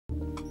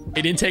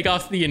They didn't take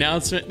off the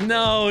announcement.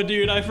 No,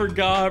 dude, I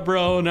forgot,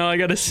 bro. No, I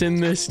gotta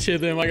send this to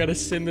them. I gotta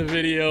send the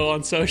video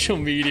on social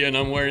media, and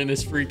I'm wearing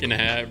this freaking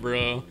hat,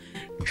 bro.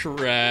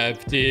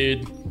 Crap,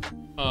 dude.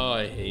 Oh,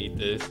 I hate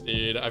this,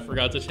 dude. I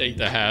forgot to take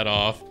the hat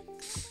off.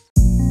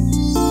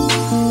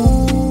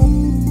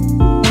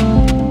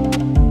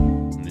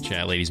 In the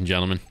chat, ladies and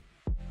gentlemen.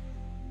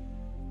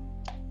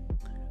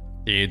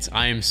 Dudes,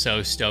 I am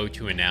so stoked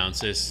to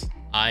announce this.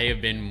 I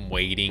have been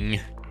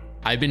waiting.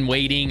 I've been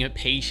waiting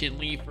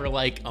patiently for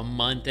like a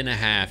month and a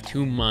half,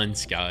 2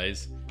 months,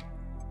 guys.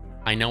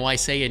 I know I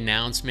say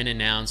announcement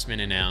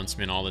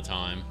all the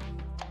time.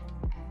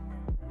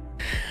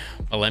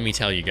 But let me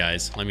tell you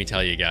guys,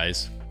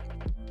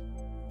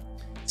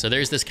 So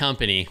there's this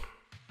company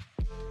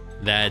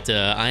that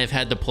I have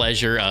had the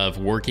pleasure of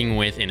working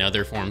with in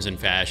other forms and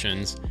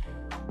fashions.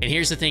 And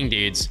here's the thing,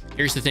 dudes.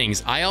 Here's the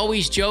things. I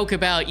always joke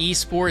about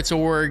esports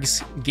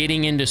orgs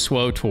getting into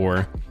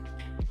SWOTOR.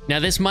 Now,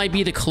 this might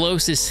be the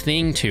closest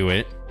thing to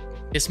it.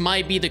 This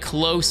might be the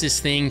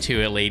closest thing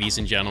to it, ladies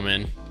and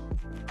gentlemen.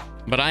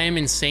 But I am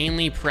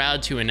insanely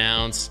proud to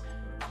announce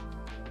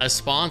a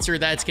sponsor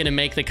that's going to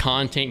make the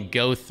content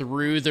go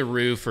through the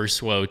roof for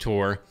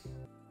SWOTOR.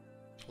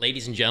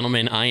 Ladies and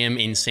gentlemen, I am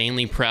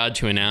insanely proud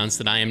to announce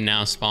that I am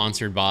now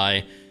sponsored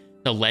by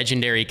the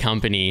legendary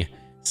company,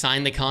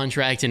 signed the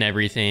contract and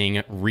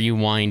everything,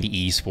 Rewind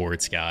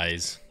Esports,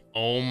 guys.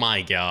 Oh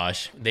my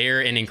gosh,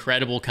 they're an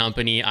incredible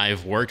company.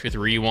 I've worked with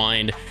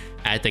Rewind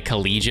at the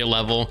collegiate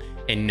level,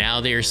 and now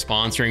they're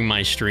sponsoring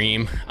my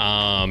stream,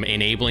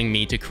 enabling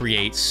me to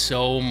create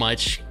so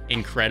much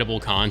incredible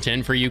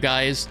content for you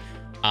guys.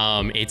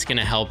 It's going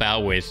to help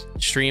out with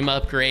stream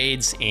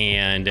upgrades,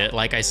 and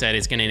like I said,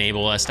 it's going to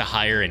enable us to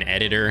hire an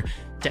editor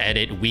to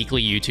edit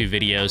weekly YouTube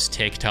videos,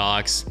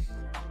 TikToks,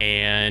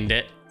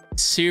 and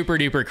super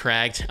duper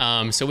cracked.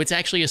 So it's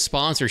actually a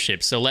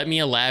sponsorship. So let me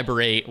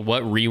elaborate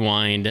what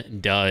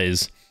Rewind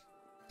does.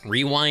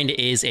 Rewind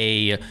is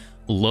a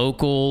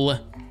local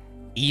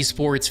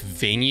esports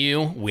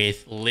venue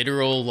with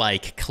literal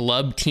like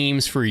club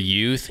teams for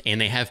youth, and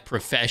they have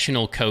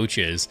professional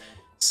coaches.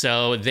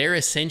 So they're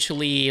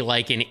essentially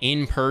like an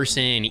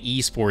in-person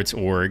esports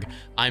org.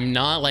 I'm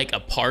not like a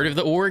part of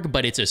the org,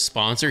 but it's a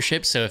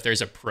sponsorship. So if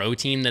there's a pro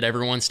team that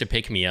ever wants to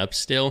pick me up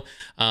still,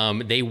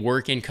 they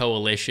work in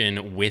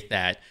coalition with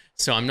that.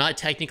 So I'm not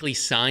technically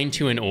signed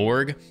to an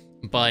org,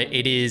 but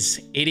it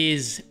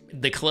is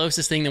the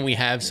closest thing that we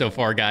have so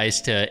far,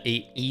 guys, to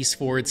an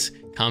esports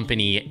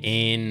company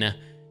in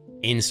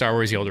Star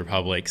Wars: The Old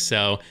Republic.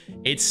 So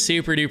it's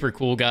super duper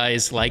cool,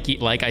 guys.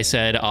 Like I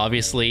said,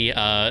 obviously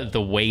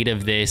the weight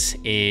of this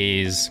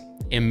is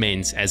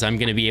immense, as I'm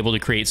going to be able to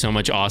create so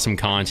much awesome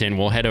content.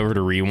 We'll head over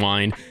to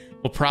Rewind.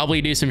 We'll probably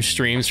do some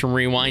streams from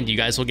Rewind. You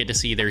guys will get to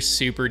see their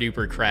super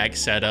duper cracked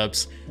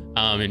setups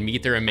and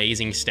meet their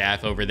amazing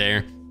staff over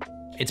there.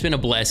 It's been a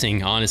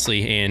blessing,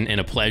 honestly, and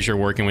a pleasure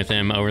working with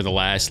them over the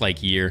last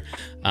like year.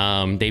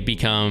 They've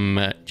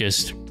become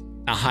just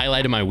a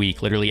highlight of my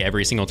week, literally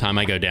every single time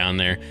I go down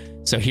there.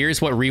 So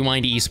here's what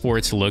Rewind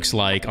Esports looks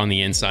like on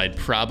the inside.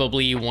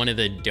 Probably one of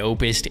the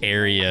dopest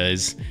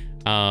areas,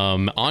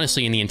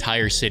 honestly, in the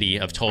entire city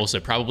of Tulsa,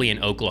 probably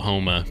in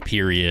Oklahoma,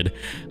 period.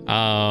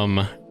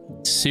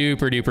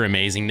 Super duper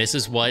amazing. This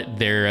is what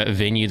their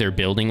venue, their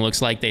building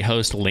looks like. They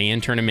host LAN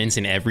tournaments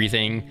and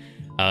everything.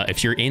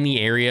 If you're in the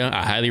area,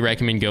 I highly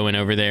recommend going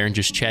over there and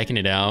just checking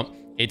it out.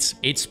 It's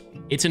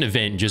an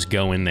event, just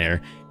go in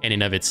there in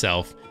and of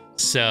itself.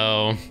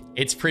 So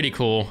it's pretty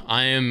cool.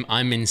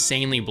 I'm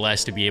insanely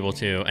blessed to be able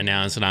to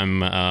announce that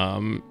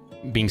I'm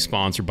being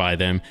sponsored by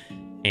them.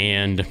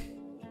 And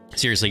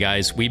seriously,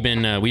 guys, we've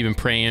been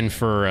praying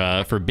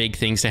for big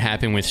things to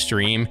happen with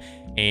stream,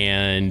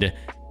 and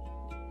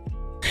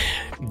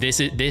this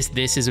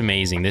is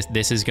amazing.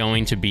 This is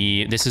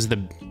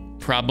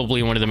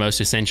probably one of the most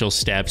essential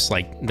steps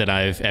like that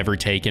I've ever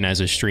taken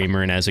as a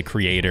streamer and as a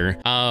creator.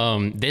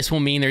 This will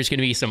mean there's going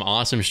to be some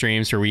awesome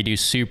streams where we do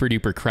super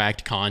duper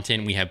cracked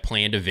content. We have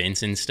planned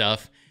events and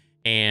stuff.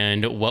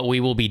 And what we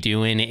will be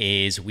doing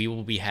is we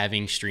will be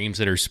having streams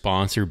that are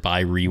sponsored by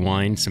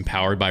Rewind, some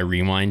powered by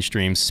Rewind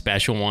streams,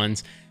 special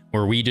ones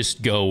where we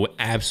just go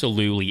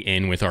absolutely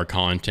in with our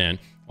content,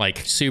 like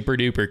super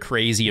duper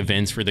crazy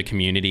events for the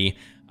community.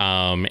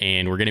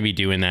 And we're going to be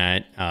doing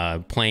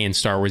that, playing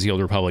Star Wars: The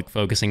Old Republic,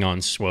 focusing on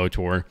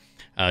SWOTOR,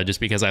 just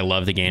because I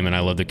love the game and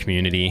I love the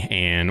community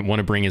and want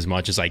to bring as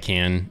much as I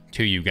can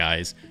to you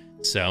guys.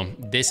 So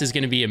this is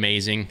going to be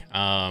amazing.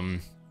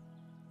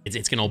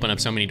 It's going to open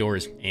up so many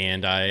doors,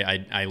 and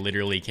I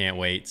literally can't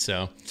wait.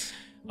 So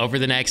over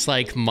the next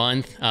like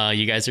month,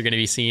 you guys are going to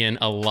be seeing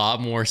a lot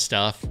more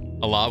stuff.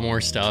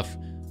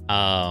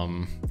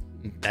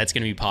 That's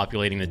going to be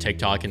populating the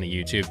TikTok and the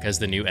YouTube because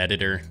the new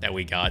editor that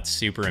we got,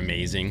 super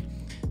amazing.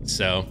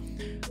 So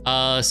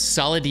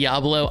solid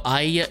Diablo.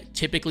 I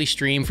typically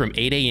stream from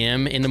 8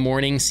 a.m. in the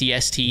morning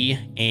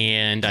CST,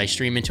 and I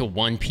stream until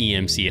 1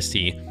 p.m.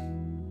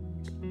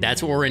 CST.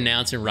 That's what we're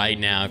announcing right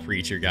now,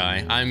 Preacher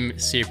Guy. I'm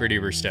super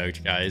duper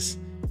stoked, guys.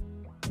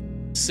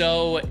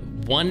 So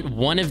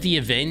one of the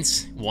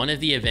events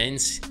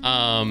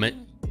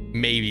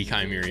maybe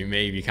Chimeri,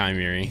 maybe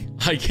Chimeri.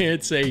 I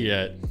can't say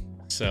yet.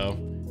 So,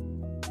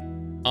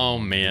 oh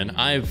man,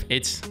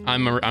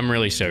 I'm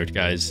really stoked,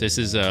 guys. This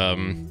is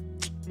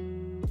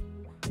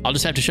I'll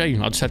just have to show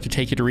you. I'll just have to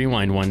take you to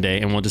Rewind one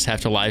day, and we'll just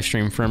have to live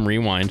stream from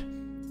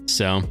Rewind.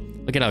 So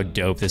look at how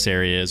dope this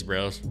area is,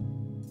 bros.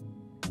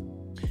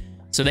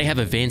 So they have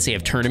events, they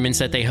have tournaments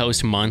that they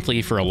host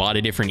monthly for a lot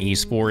of different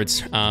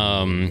esports.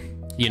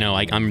 You know,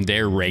 like I'm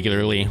there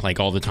regularly, like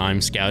all the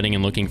time, scouting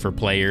and looking for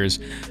players.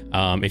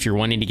 If you're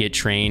wanting to get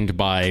trained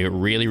by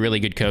really,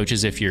 really good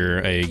coaches, if you're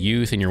a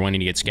youth and you're wanting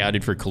to get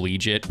scouted for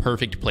collegiate,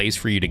 perfect place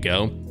for you to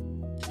go.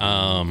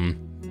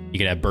 You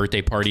could have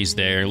birthday parties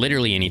there,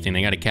 literally anything.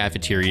 They got a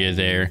cafeteria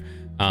there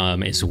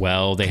as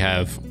well. They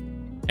have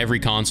every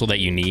console that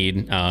you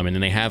need. And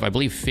then they have, I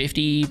believe,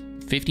 50,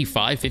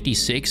 55,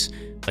 56,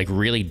 like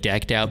really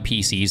decked out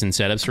PCs and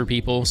setups for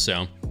people.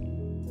 So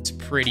it's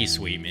pretty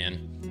sweet,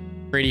 man.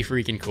 Pretty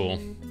freaking cool.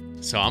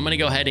 So I'm going to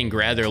go ahead and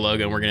grab their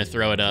logo and we're going to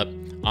throw it up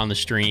on the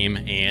stream.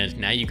 And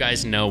now you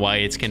guys know why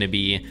it's going to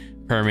be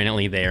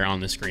permanently there on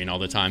the screen all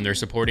the time. They're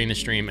supporting the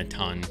stream a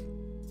ton.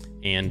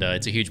 And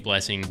it's a huge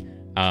blessing.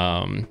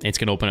 It's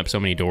going to open up so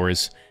many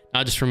doors,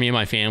 not just for me and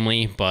my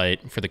family,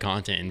 but for the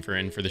content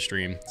and for the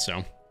stream.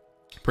 So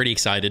pretty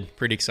excited,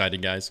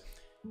 guys.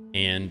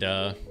 And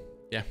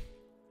yeah,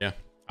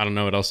 I don't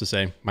know what else to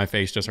say. My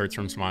face just hurts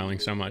from smiling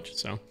so much.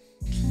 So